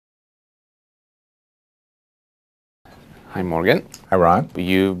Hi, Morgan. Hi, Ron.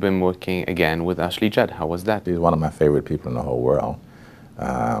 You've been working again with Ashley Judd. How was that? She's one of my favorite people in the whole world.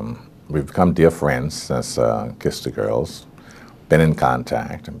 We've become dear friends since Kiss the Girls. Been in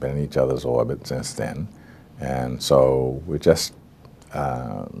contact and been in each other's orbit since then. And so we're just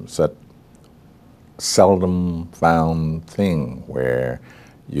such seldom found thing where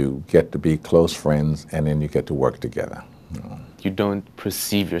you get to be close friends and then you get to work together. You don't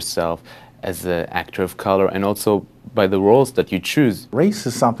perceive yourself as an actor of color, and also by the roles that you choose. Race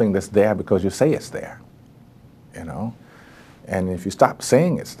is something that's there because you say it's there, you know? And if you stop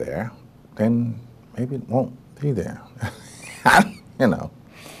saying it's there, then maybe it won't be there, you know?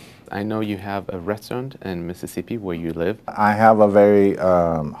 I know you have a restaurant in Mississippi where you live. I have a very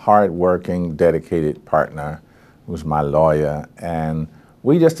hard-working, dedicated partner who's my lawyer, and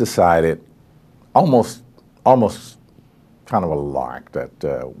we just decided, almost kind of a lark,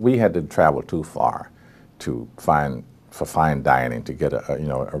 that we had to travel too far to find fine dining to get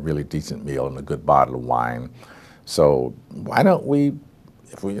a really decent meal and a good bottle of wine. So why don't we,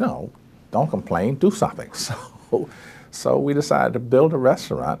 if we don't complain, do something? So we decided to build a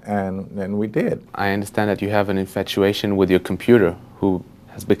restaurant, and we did. I understand that you have an infatuation with your computer, who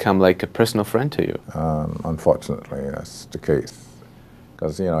has become like a personal friend to you. Unfortunately, that's the case.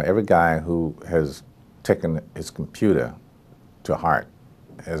 Because every guy who has taken his computer to heart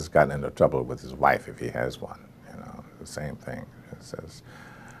has gotten into trouble with his wife if he has one. The same thing. It says,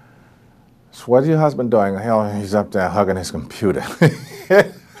 "So what's your husband doing?" Hell, he's up there hugging his computer.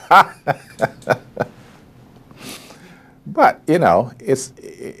 But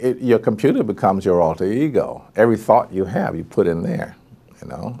your computer becomes your alter ego. Every thought you have, you put in there.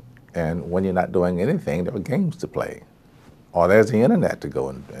 And when you're not doing anything, there are games to play, or there's the internet to go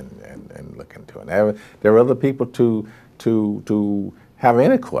and look into. And there are other people to have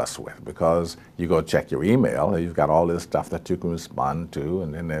intercourse with, because you go check your email and you've got all this stuff that you can respond to,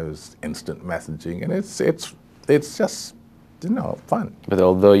 and then there's instant messaging, and it's just fun. But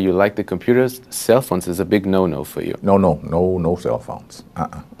although you like the computers, cell phones is a big no-no for you. No cell phones.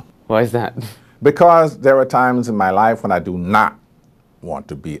 Why is that? Because there are times in my life when I do not want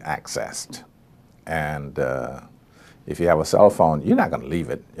to be accessed. And if you have a cell phone, you're not going to leave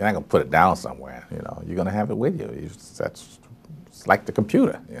it. You're not going to put it down somewhere. You're going to have it with you. It's like the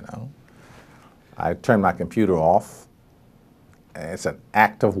computer. I turn my computer off. It's an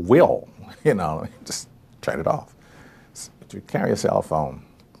act of will. Just turn it off. If you carry a cell phone,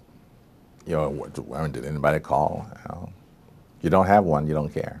 did anybody call? You don't have one, you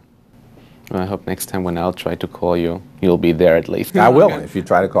don't care. Well, I hope next time when I'll try to call you, you'll be there at least. I will. If you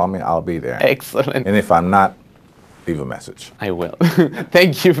try to call me, I'll be there. Excellent. And if I'm not, leave a message. I will.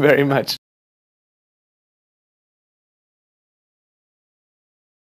 Thank you very much.